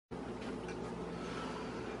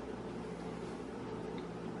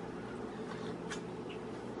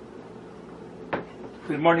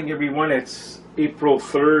Good morning, everyone. It's April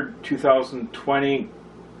 3rd, 2020.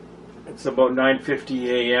 It's about 9:50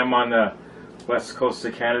 a.m. on the west coast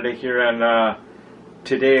of Canada here, and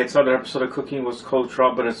today it's another episode of Cooking with Cold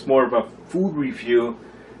Trump, but it's more of a food review,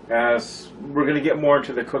 as we're going to get more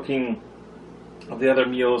into the cooking of the other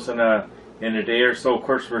meals in a day or so. Of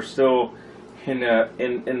course, we're still in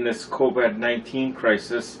this COVID-19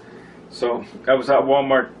 crisis. So I was at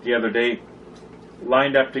Walmart the other day,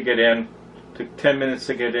 lined up to get in. Took 10 minutes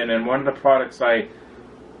to get in, and one of the products I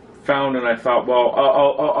found, and I thought, well,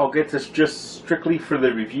 I'll get this just strictly for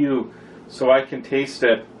the review so I can taste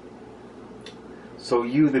it, so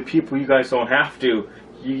you, the people, you guys don't have to.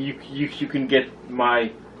 You can get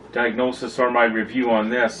my diagnosis or my review on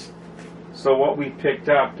this. So what we picked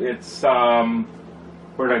up, it's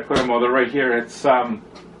where did I put them? Oh, they're right here. It's from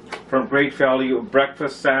Great Value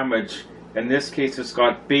breakfast sandwich. In this case, it's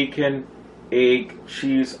got bacon, egg,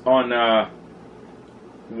 cheese on a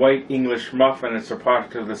white English muffin. It's a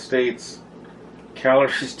product of the States.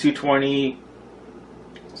 Calories 220,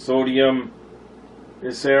 sodium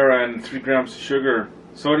is there, and 3 grams of sugar.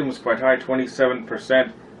 Sodium was quite high,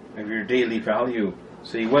 27% of your daily value.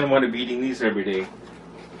 So you wouldn't want to be eating these every day.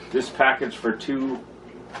 This package for 2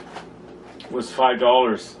 was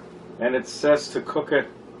 $5, and it says to cook it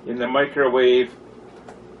in the microwave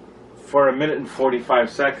for 1 minute and 45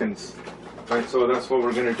 seconds. Right, so that's what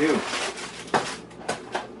we're going to do.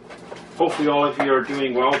 Hopefully all of you are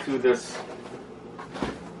doing well through this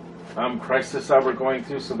crisis that we're going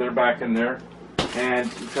through. So they're back in there,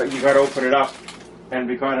 and you got to open it up, and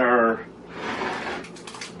we're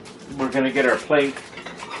going to get our plate,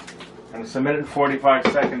 and it's 1 minute and 45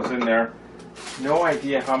 seconds in there. No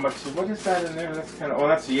idea how much. What is that in there? That's kind of, oh,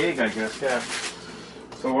 that's the egg, I guess. Yeah.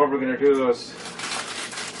 So what we're going to do is,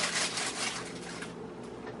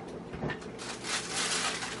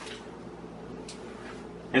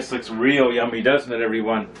 this looks real yummy, doesn't it,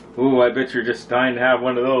 everyone? Ooh, I bet you're just dying to have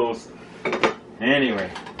one of those. Anyway,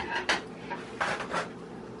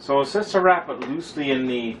 so it says to wrap it loosely in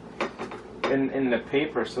the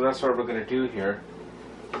paper, so that's what we're going to do here.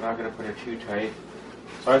 I'm not going to put it too tight.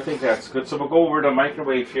 So I think that's good. So we'll go over to the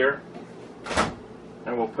microwave here,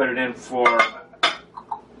 and we'll put it in for 1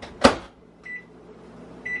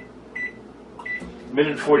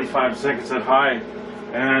 minute and 45 seconds at high,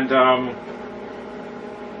 and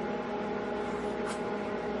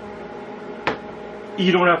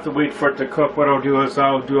you don't have to wait for it to cook. What I'll do is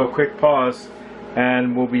I'll do a quick pause,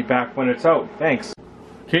 and we'll be back when it's out. Thanks.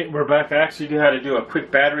 Okay, we're back. I actually had to do a quick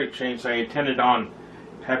battery change. I intended on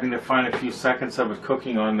having to find a few seconds of it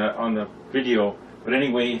cooking on the video, but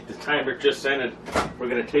anyway, the timer just ended. We're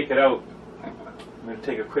going to take it out. I'm going to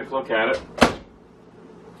take a quick look at it. It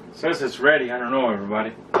says it's ready. I don't know,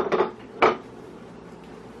 everybody.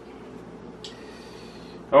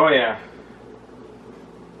 Oh yeah.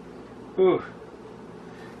 Ooh.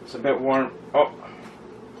 It's a bit warm. Oh.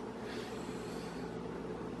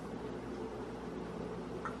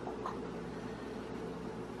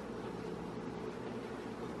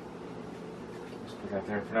 Let's put that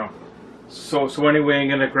there for now. So anyway, I'm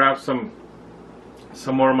gonna grab some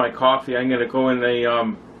more of my coffee. I'm gonna go in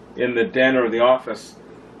the den or the office,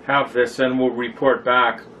 have this, and we'll report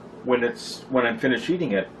back when I'm finished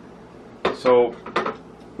eating it. So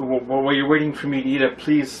while you're waiting for me to eat it,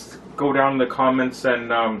 please go down in the comments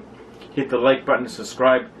and hit the like button,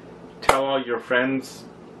 subscribe, tell all your friends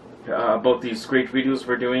about these great videos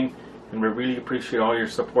we're doing, and we really appreciate all your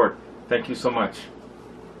support. Thank you so much.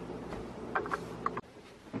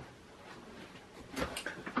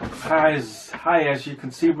 Hi, as you can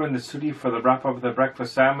see, we're in the studio for the wrap up of the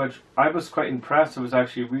breakfast sandwich. I was quite impressed. It was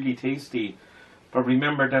actually really tasty, but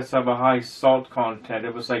remember, it does have a high salt content.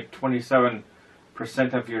 It was like 27%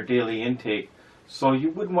 of your daily intake. So you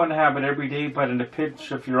wouldn't want to have it every day, but in a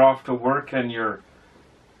pinch, if you're off to work and you're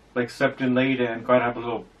like slept in late and got to have a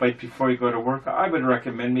little bite before you go to work, I would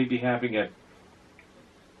recommend maybe having it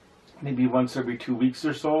maybe once every 2 weeks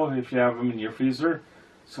or so if you have them in your freezer.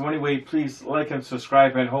 So anyway, please like and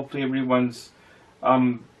subscribe, and hopefully everyone's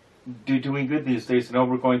doing good these days. I know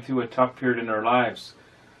we're going through a tough period in our lives.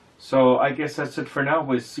 So I guess that's it for now.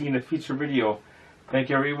 We'll see you in a future video. Thank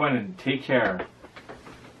you, everyone, and take care.